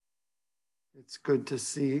It's good to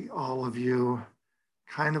see all of you.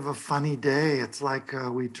 Kind of a funny day. It's like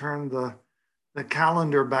we turned the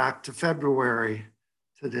calendar back to February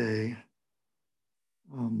today.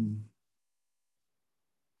 Um,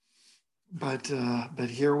 but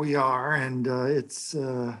here we are, and it's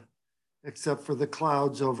except for the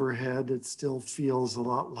clouds overhead, it still feels a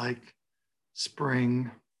lot like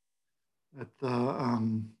spring at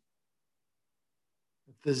the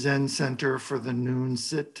Zen Center for the noon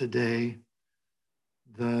sit today.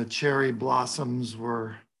 The cherry blossoms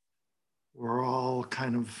were all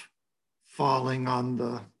kind of falling on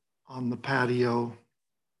the patio.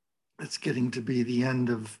 It's getting to be the end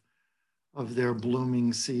of their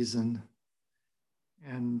blooming season,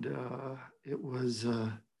 and it was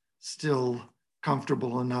still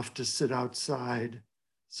comfortable enough to sit outside.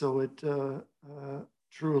 So it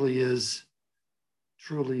truly is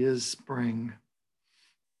spring.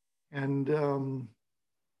 And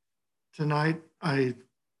tonight I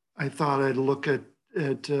thought I'd look at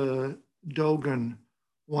Dogen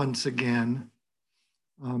once again,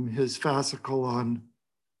 his fascicle on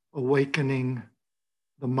awakening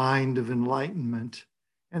the mind of enlightenment.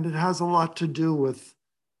 And it has a lot to do with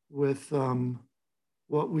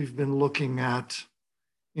what we've been looking at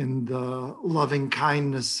in the loving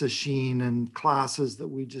kindness session and classes that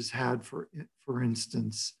we just had, for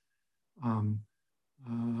instance,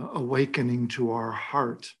 awakening to our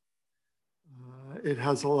heart. It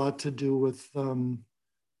has a lot to do with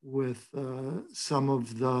some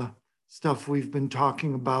of the stuff we've been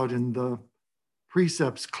talking about in the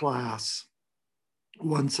precepts class.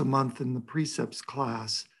 Once a month in the precepts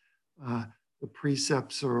class, the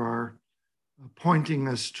precepts are pointing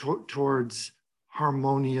us towards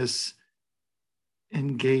harmonious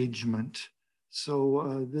engagement.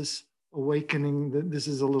 So this awakening, this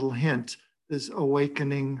is a little hint, this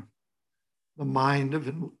awakening the mind of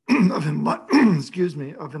excuse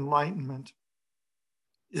me, of enlightenment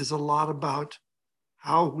is a lot about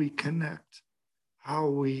how we connect, how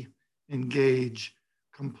we engage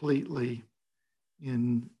completely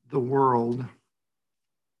in the world.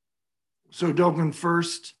 So Dogen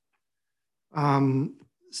first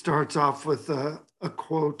starts off with a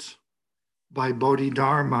quote by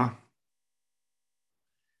Bodhidharma,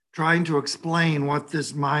 trying to explain what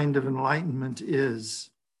this mind of enlightenment is.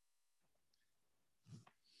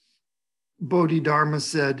 Bodhidharma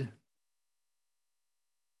said,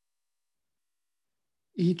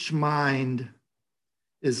 "Each mind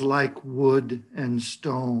is like wood and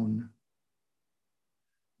stone.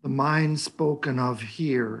 The mind spoken of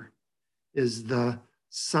here is the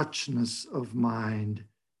suchness of mind.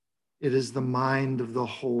 It is the mind of the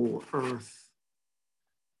whole earth."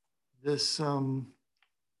 This suchness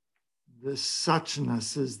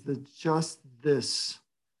is the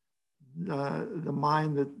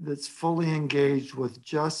mind that's fully engaged with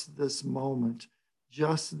just this moment,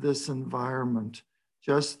 just this environment,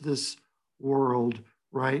 just this world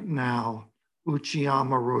right now.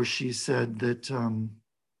 Uchiyama Roshi said that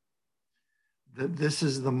that this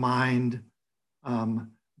is the mind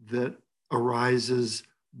that arises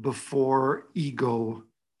before ego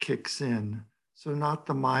kicks in. So not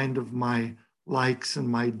the mind of my likes and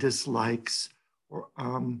my dislikes,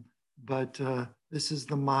 but this is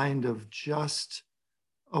the mind of just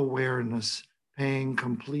awareness, paying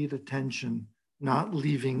complete attention, not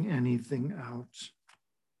leaving anything out.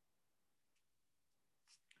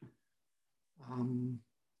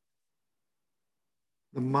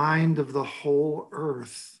 The mind of the whole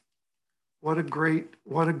earth. What a great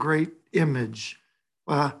image.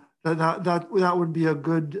 That would be a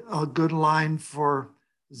good line for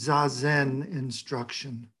Zazen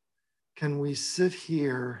instruction. Can we sit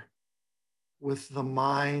here with the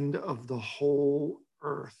mind of the whole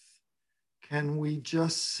earth? Can we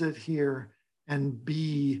just sit here and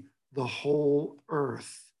be the whole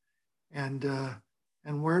earth? And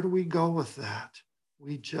where do we go with that?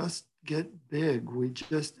 We just get big. We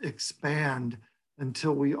just expand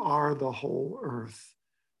until we are the whole earth.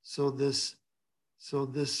 So this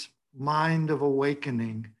mind of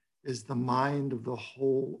awakening is the mind of the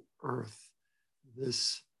whole earth.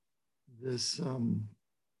 This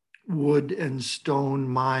wood and stone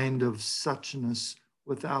mind of suchness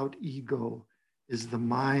without ego is the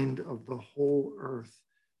mind of the whole earth.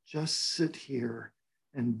 Just sit here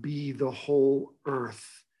and be the whole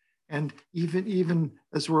earth. And even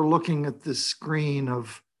as we're looking at this screen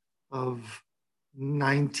of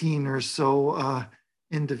 19 or so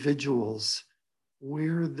individuals,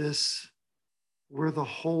 we're the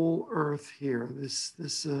whole earth here. This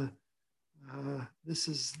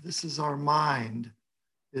is our mind,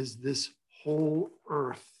 is this whole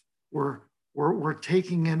earth. We're we're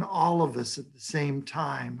taking in all of us at the same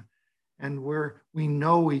time, and we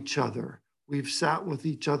know each other. We've sat with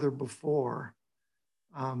each other before,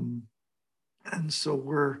 and so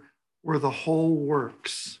we're the whole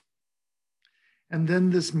works. And then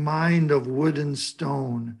this mind of wood and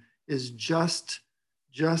stone is just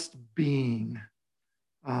being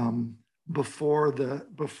before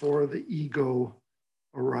the ego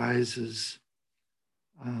arises.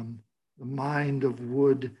 The mind of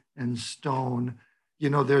wood and stone. You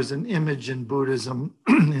know, there's an image in Buddhism,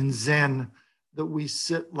 in Zen, that we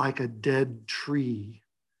sit like a dead tree.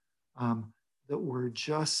 That we're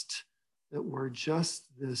just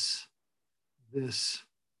this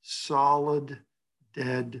solid,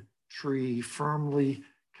 dead tree, firmly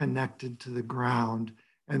connected to the ground.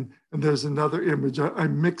 And there's another image.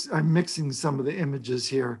 I'm mixing some of the images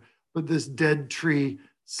here, but this dead tree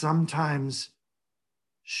sometimes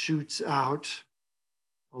shoots out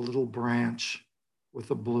a little branch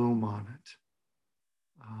with a bloom on it.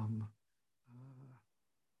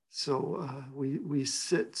 We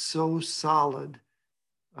sit so solid,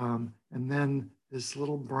 and then this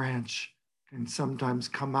little branch can sometimes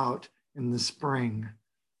come out in the spring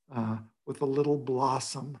with a little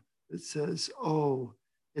blossom that says, oh,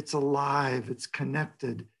 it's alive, it's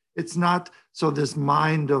connected. It's not, so this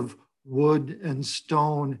mind of wood and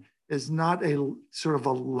stone is not a sort of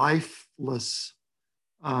a lifeless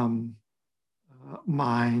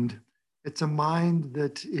mind. It's a mind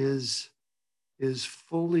that is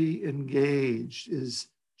fully engaged, is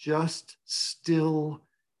just still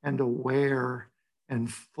and aware and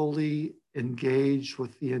fully engaged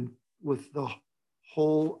with the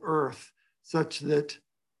whole earth, such that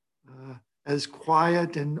as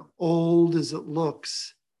quiet and old as it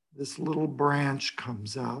looks, this little branch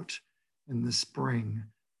comes out in the spring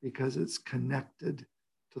because it's connected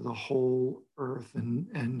to the whole earth. And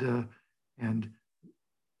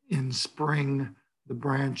in spring, the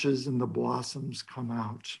branches and the blossoms come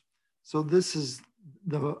out. So this is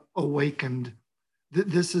the awakened,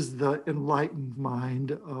 this is the enlightened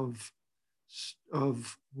mind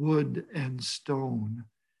of wood and stone.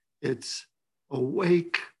 It's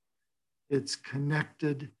awake, it's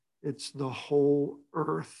connected, it's the whole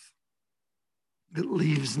earth. It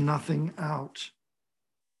leaves nothing out.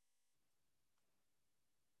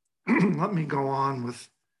 Let me go on with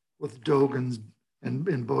Dogen's and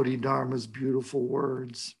Bodhidharma's beautiful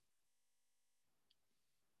words.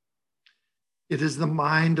 It is the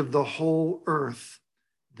mind of the whole earth.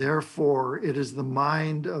 Therefore, it is the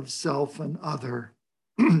mind of self and other.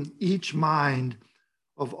 Each mind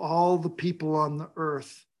of all the people on the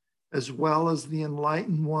earth, as well as the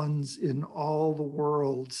enlightened ones in all the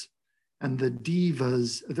worlds, and the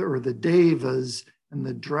devas, or the devas, and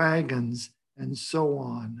the dragons, and so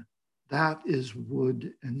on. That is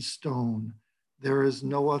wood and stone. There is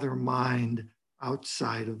no other mind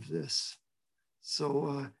outside of this.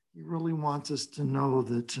 So he really wants us to know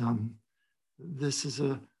that this is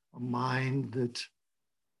a mind that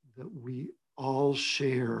we all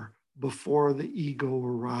share before the ego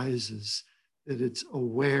arises, that it's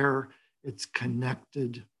aware, it's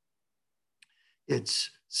connected, it's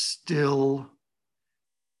still,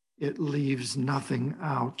 it leaves nothing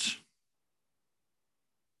out.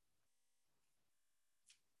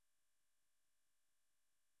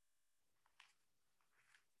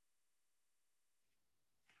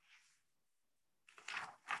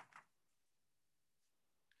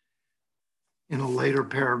 In a later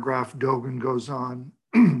paragraph, Dogen goes on,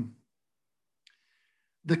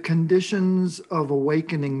 the conditions of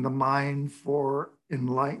awakening the mind for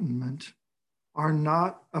enlightenment are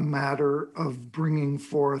not a matter of bringing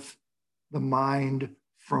forth the mind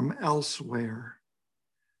from elsewhere.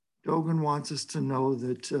 Dogen wants us to know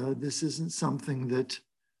that this isn't something that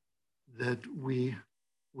we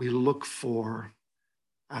look for,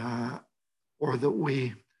 or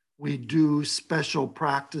that we do special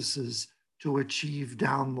practices to achieve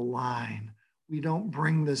down the line. We don't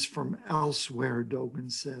bring this from elsewhere,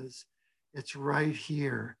 Dogen says. It's right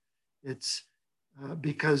here. It's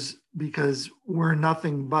because we're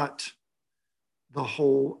nothing but the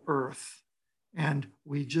whole earth. And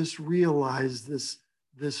we just realize this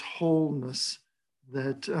wholeness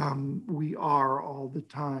that we are all the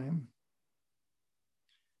time.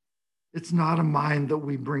 It's not a mind that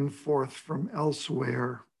we bring forth from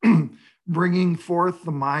elsewhere. Bringing forth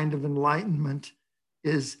the mind of enlightenment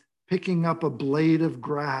is picking up a blade of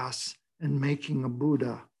grass and making a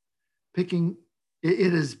Buddha. It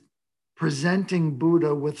is presenting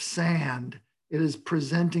Buddha with sand. It is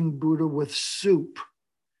presenting Buddha with soup.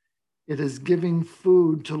 It is giving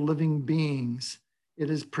food to living beings. It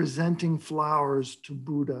is presenting flowers to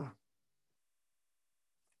Buddha.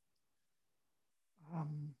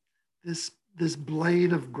 this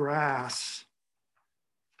blade of grass.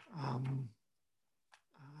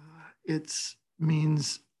 It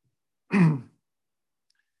means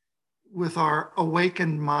with our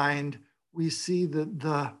awakened mind, we see that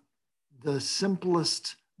the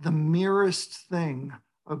simplest, the merest thing,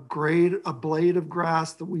 a blade of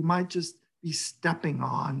grass that we might just be stepping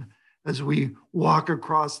on as we walk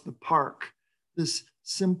across the park. This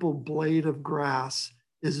simple blade of grass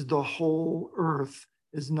is the whole earth,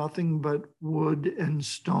 is nothing but wood and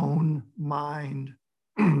stone mind.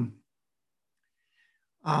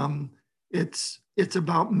 It's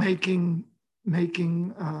about making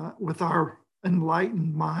with our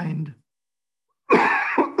enlightened mind,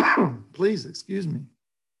 please excuse me,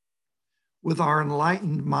 with our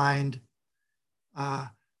enlightened mind,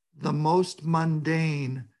 the most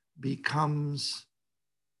mundane becomes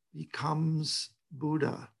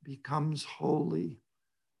Buddha, becomes holy.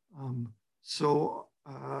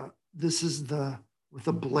 This is with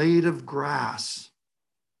a blade of grass,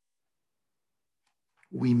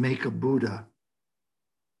 we make a Buddha.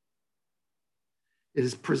 It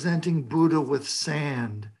is presenting Buddha with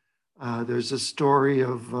sand. There's a story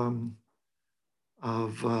of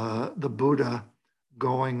the Buddha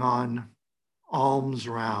going on alms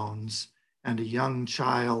rounds, and a young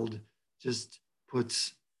child just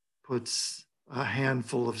puts a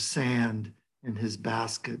handful of sand in his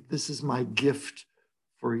basket. This is my gift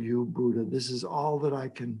for you, Buddha. This is all that I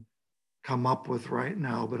can come up with right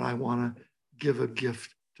now, but I want to give a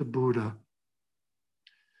gift to Buddha.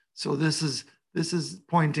 So this is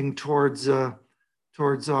pointing towards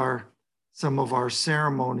some of our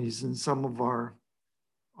ceremonies and some of our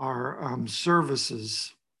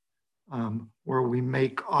services, where we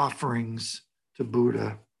make offerings to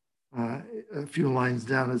Buddha. A few lines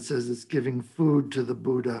down, it says it's giving food to the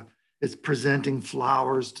Buddha. It's presenting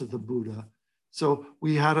flowers to the Buddha. So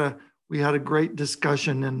we had a great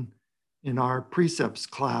discussion in our precepts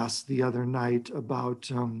class the other night about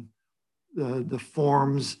the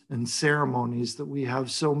forms and ceremonies that we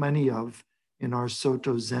have so many of in our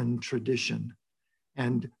Soto Zen tradition.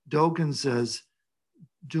 And Dogen says,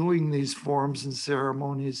 doing these forms and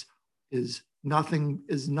ceremonies is nothing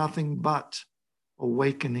but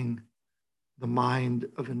awakening the mind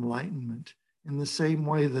of enlightenment, in the same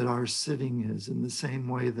way that our sitting is, in the same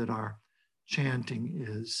way that our chanting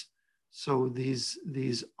is. So these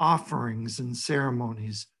offerings and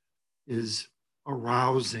ceremonies is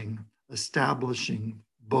arousing, establishing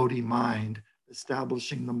Bodhi mind,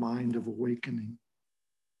 establishing the mind of awakening.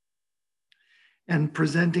 And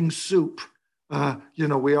presenting soup.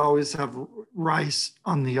 We always have rice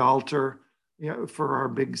on the altar, for our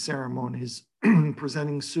big ceremonies,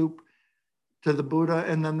 presenting soup to the Buddha.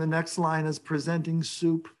 And then the next line is presenting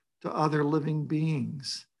soup to other living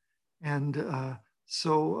beings. And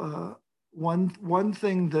one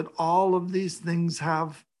thing that all of these things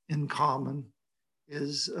have in common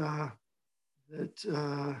is that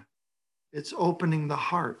it's opening the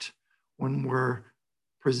heart when we're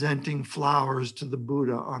presenting flowers to the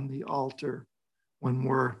Buddha on the altar, when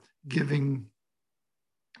we're giving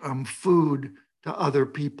food to other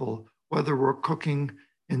people, whether we're cooking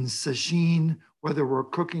in sesshin, whether we're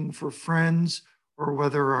cooking for friends, or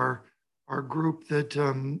whether our group that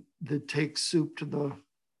takes soup to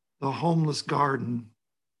the homeless garden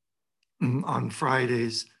on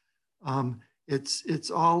Fridays.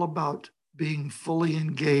 It's all about being fully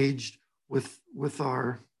engaged with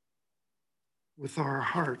our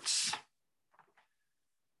hearts.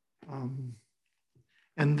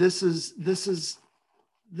 And this is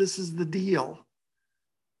the deal.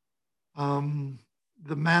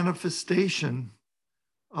 The manifestation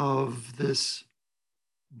of this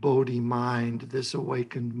Bodhi mind, this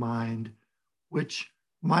awakened mind, which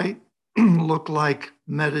might look like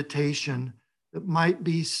meditation, that might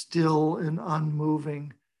be still and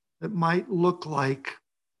unmoving, that might look like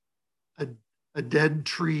a dead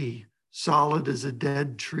tree, solid as a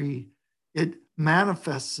dead tree. It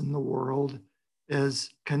manifests in the world as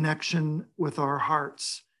connection with our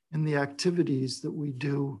hearts in the activities that we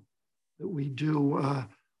do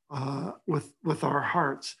with our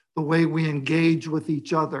hearts, the way we engage with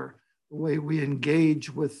each other, the way we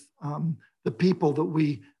engage with the people that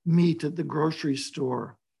we meet at the grocery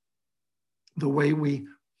store, the way we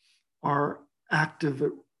are active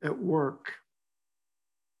at work.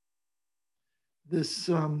 This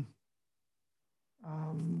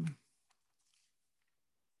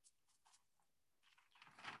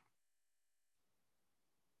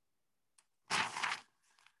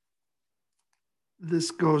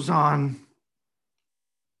this goes on.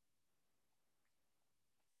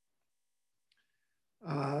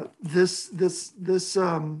 This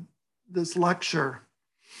this lecture.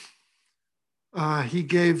 He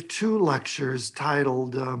gave 2 lectures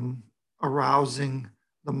titled Arousing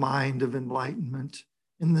the Mind of Enlightenment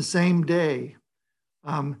in the same day.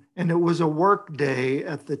 And it was a work day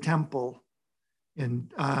at the temple.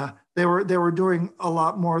 And they were doing a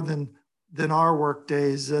lot more than our work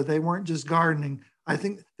days. They weren't just gardening. I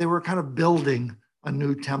think they were kind of building a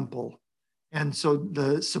new temple. And so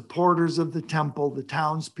the supporters of the temple, the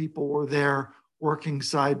townspeople, were there working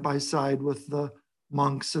side by side with the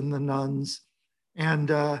monks and the nuns.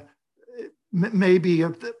 And maybe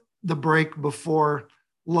at the break before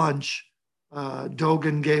lunch,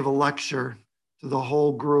 Dogen gave a lecture to the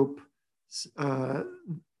whole group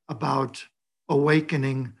about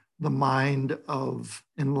awakening the mind of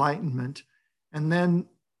enlightenment. And then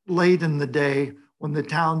late in the day, when the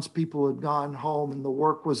townspeople had gone home and the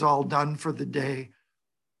work was all done for the day,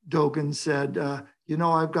 Dogen said,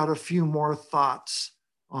 I've got a few more thoughts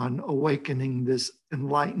on awakening this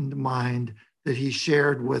enlightened mind that he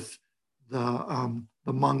shared with the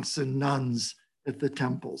monks and nuns at the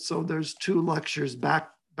temple. So there's 2 lectures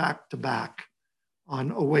back to back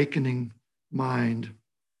on awakening mind.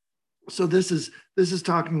 So this is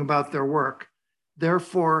talking about their work.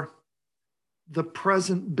 Therefore, the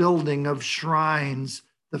present building of shrines,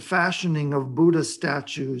 the fashioning of Buddha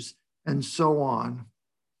statues, and so on,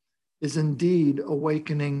 is indeed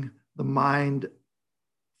awakening the mind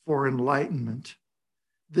for enlightenment.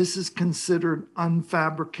 This is considered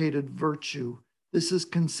unfabricated virtue. This is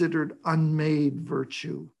considered unmade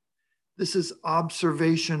virtue. This is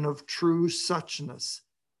observation of true suchness,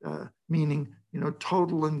 meaning,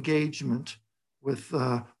 total engagement with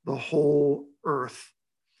the whole earth.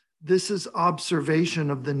 This is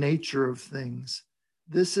observation of the nature of things.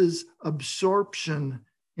 This is absorption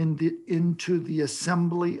into the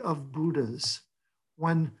assembly of Buddhas.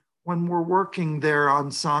 When we're working there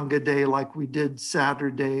on Sangha Day, like we did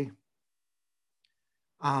Saturday,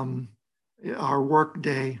 our work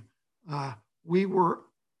day, we were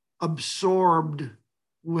absorbed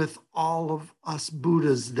with all of us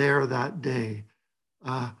Buddhas there that day.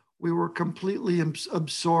 We were completely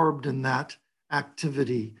absorbed in that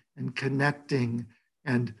activity and connecting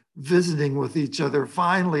and visiting with each other.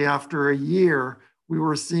 Finally, after a year, we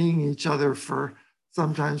were seeing each other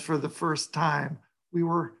sometimes for the first time. We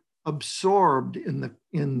were absorbed in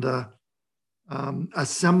the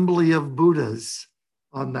assembly of Buddhas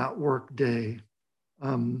on that work day.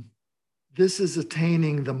 This is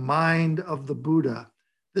attaining the mind of the Buddha.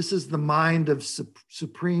 This is the mind of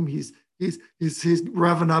supreme. He's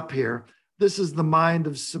revving up here. This is the mind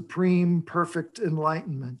of supreme perfect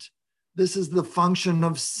enlightenment. This is the function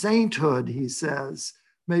of sainthood, he says.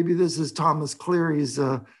 Maybe this is Thomas Cleary's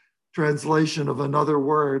translation of another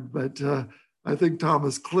word, but I think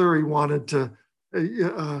Thomas Cleary wanted to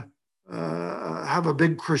have a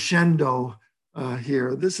big crescendo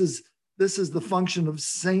here. This is the function of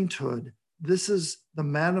sainthood. This is the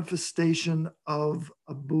manifestation of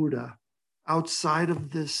a Buddha. Outside of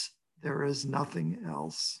this, there is nothing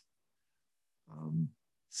else.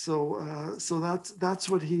 So that's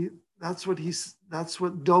what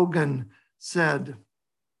Dogen said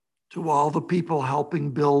to all the people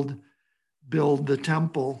helping build the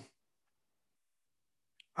temple.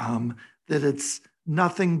 That it's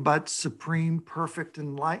nothing but supreme perfect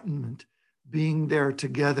enlightenment being there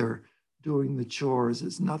together doing the chores.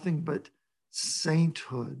 It's nothing but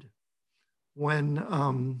sainthood. When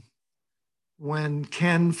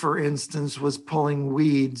Ken, for instance, was pulling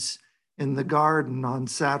weeds in the garden on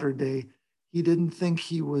Saturday, he didn't think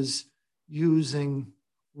he was using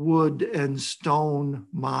wood and stone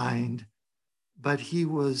mind, but he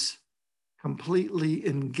was completely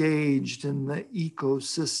engaged in the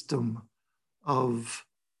ecosystem of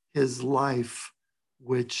his life,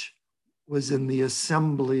 which was in the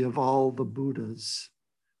assembly of all the Buddhas.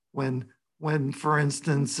 When for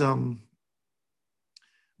instance,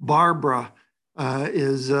 Barbara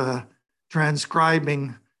is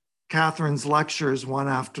transcribing Catherine's lectures one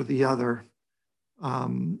after the other,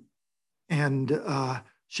 and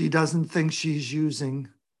she doesn't think she's using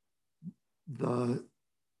the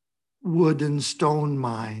wood and stone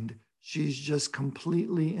mind. She's just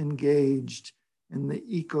completely engaged in the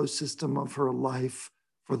ecosystem of her life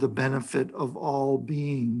for the benefit of all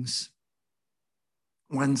beings.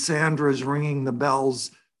 When Sandra's ringing the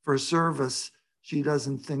bells for service, she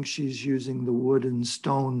doesn't think she's using the wood and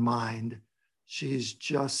stone mind. She's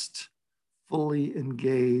just fully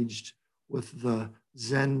engaged with the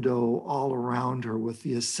Zendo all around her, with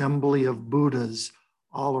the assembly of Buddhas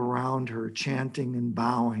all around her, chanting and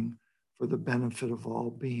bowing for the benefit of all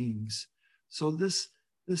beings. So this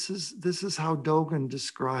is how Dogen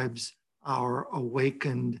describes our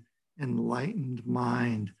awakened, enlightened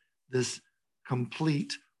mind, this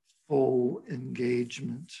complete, full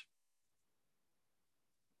engagement.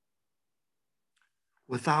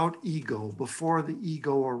 Without ego, before the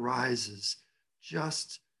ego arises,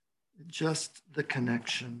 just the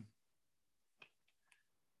connection.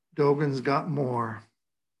 Dogen's got more.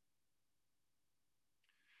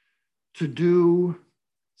 To do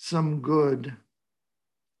some good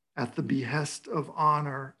at the behest of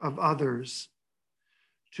honor of others,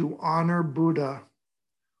 to honor Buddha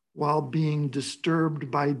while being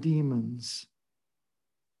disturbed by demons,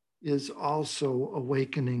 is also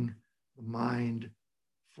awakening the mind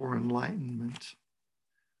for enlightenment.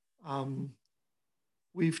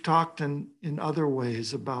 We've talked in other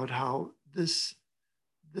ways about how this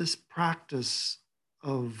practice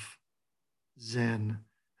of Zen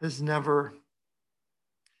was never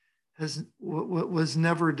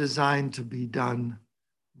designed to be done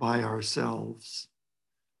by ourselves.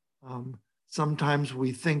 Sometimes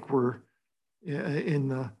we think we're in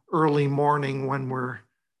the early morning when we're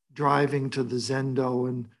driving to the Zendo,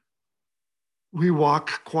 and we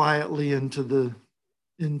walk quietly into the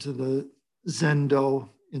Zendo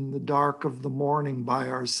in the dark of the morning by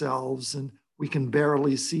ourselves, and we can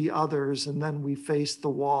barely see others, and then we face the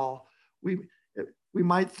wall. We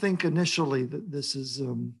might think initially that this is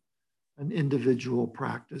an individual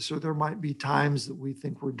practice, or there might be times that we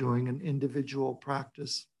think we're doing an individual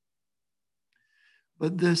practice.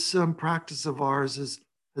 But this practice of ours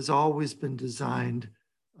has always been designed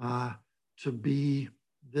to be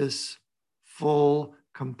this full,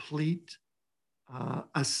 complete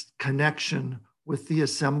connection with the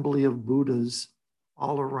assembly of Buddhas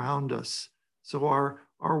all around us. So our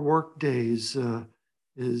work days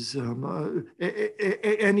is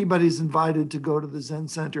anybody's invited to go to the Zen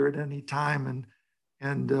Center at any time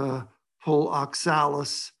and pull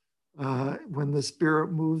oxalis when the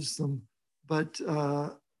spirit moves them. But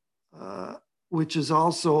which is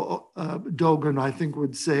also, Dogen, I think,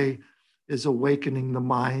 would say, is awakening the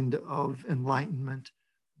mind of enlightenment.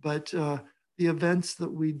 But the events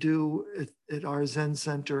that we do at our Zen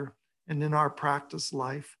Center and in our practice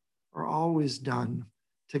life are always done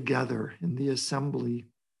together in the assembly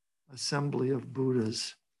of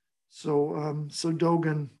Buddhas. So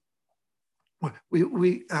Dogen,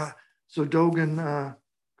 Dogen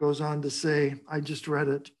goes on to say, I just read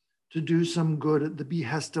it, to do some good at the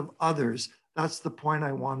behest of others. That's the point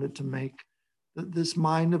I wanted to make, that this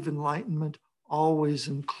mind of enlightenment always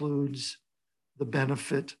includes the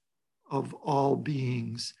benefit of all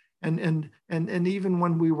beings. And even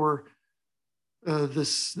when we were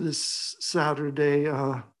this Saturday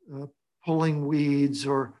pulling weeds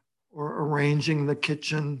or arranging the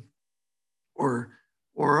kitchen or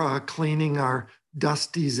cleaning our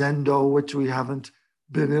dusty Zendo, which we haven't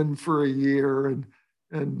been in for a year, and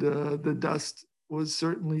the dust was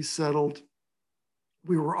certainly settled.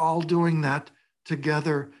 We were all doing that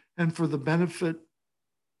together and for the benefit,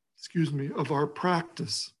 of our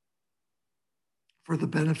practice, for the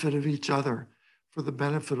benefit of each other, for the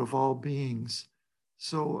benefit of all beings.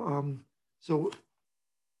 So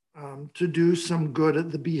to do some good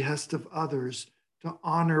at the behest of others, to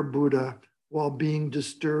honor Buddha while being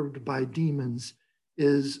disturbed by demons,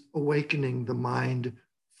 is awakening the mind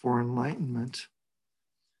for enlightenment.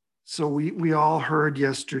 So we all heard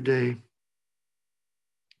yesterday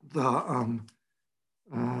the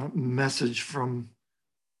message from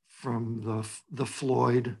the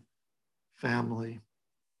Floyd family.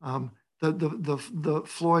 The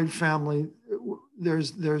Floyd family,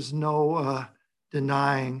 there's no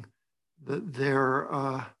denying that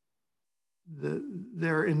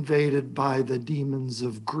they're invaded by the demons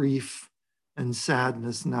of grief and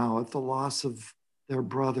sadness now at the loss of their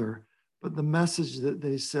brother. But the message that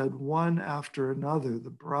they said, one after another,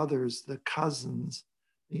 the brothers, the cousins,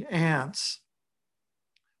 the aunts,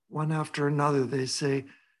 one after another, they say,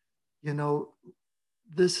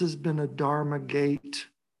 this has been a Dharma gate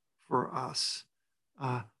for us.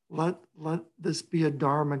 Let this be a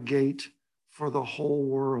Dharma gate for the whole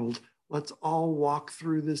world. Let's all walk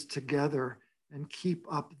through this together and keep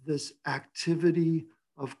up this activity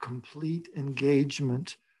of complete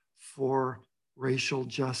engagement for racial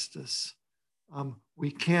justice.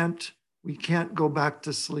 We can't go back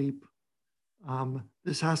to sleep.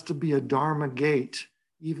 This has to be a Dharma gate,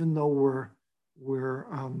 even though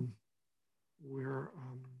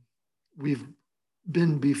we've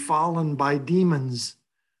been befallen by demons.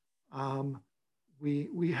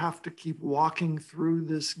 We have to keep walking through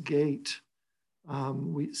this gate.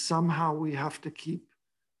 We have to keep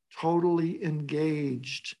totally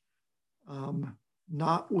engaged,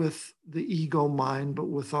 not with the ego mind, but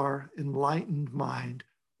with our enlightened mind,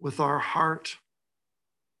 with our heart,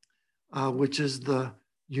 which is the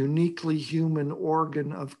uniquely human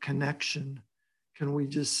organ of connection. Can we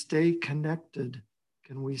just stay connected?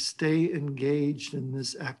 Can we stay engaged in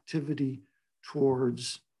this activity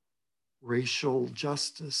towards racial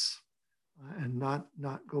justice and not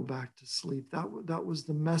go back to sleep? That was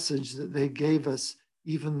the message that they gave us,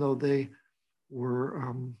 even though they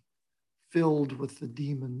were filled with the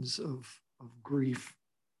demons of grief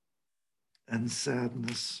and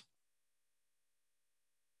sadness.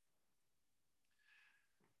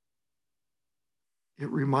 It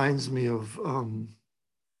reminds me of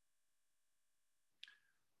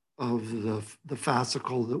the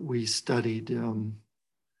fascicle that we studied a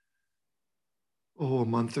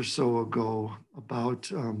month or so ago about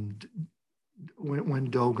when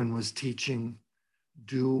Dogen was teaching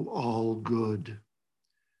 "Do All Good."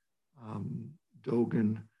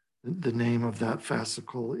 Dogen, the name of that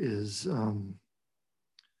fascicle is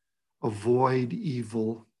 "Avoid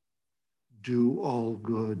Evil, Do All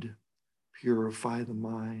Good, Purify the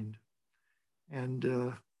Mind." And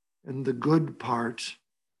the good part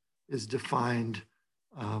is defined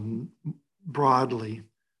broadly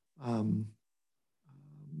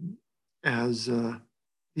as the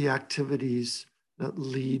activities that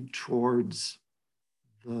lead towards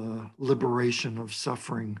the liberation of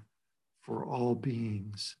suffering for all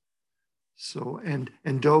beings. So, and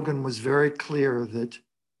Dogen was very clear that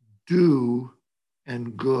do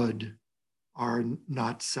and good are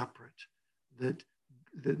not separate, that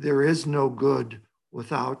there is no good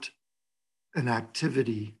without an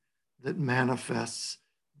activity that manifests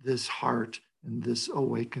this heart and this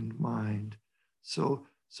awakened mind. So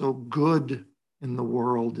good in the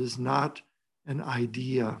world is not an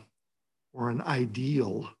idea or an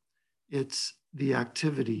ideal. It's the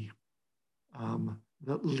activity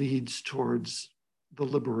that leads towards the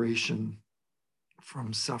liberation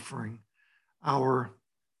from suffering. Our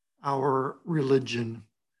religion,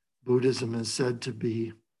 Buddhism, is said to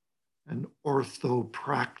be an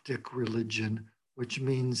orthopractic religion, which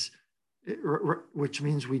means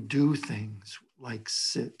we do things like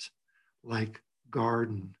sit, like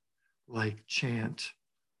garden, like chant,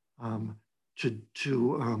 to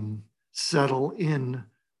settle in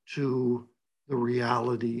to the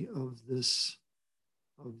reality of this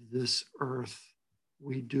earth.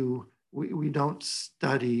 We don't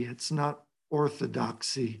study. It's not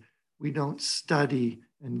orthodoxy. We don't study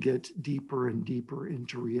and get deeper and deeper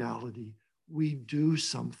into reality. We do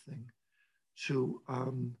something to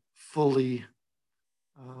fully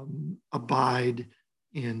abide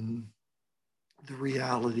in the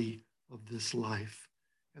reality of this life.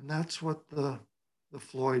 And that's what the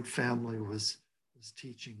Floyd family was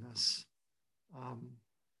teaching us.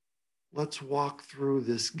 Let's walk through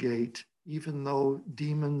this gate, even though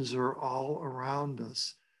demons are all around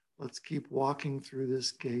us. Let's keep walking through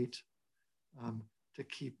this gate to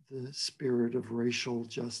keep the spirit of racial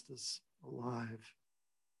justice alive.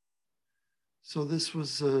 So this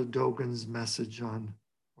was Dogen's message on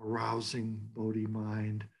arousing Bodhi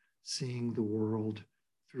mind, seeing the world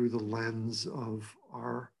through the lens of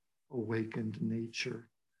our awakened nature.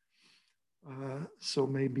 So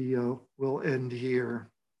maybe we'll end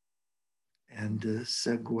here and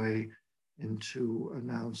segue into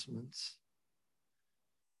announcements.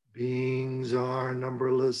 Beings are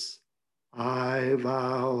numberless. I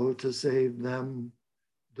vow to save them.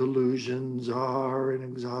 Delusions are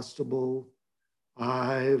inexhaustible.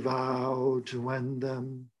 I vow to end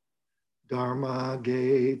them. Dharma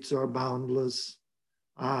gates are boundless.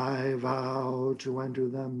 I vow to enter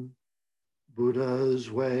them.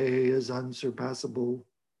 Buddha's way is unsurpassable.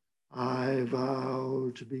 I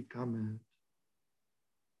vow to become it.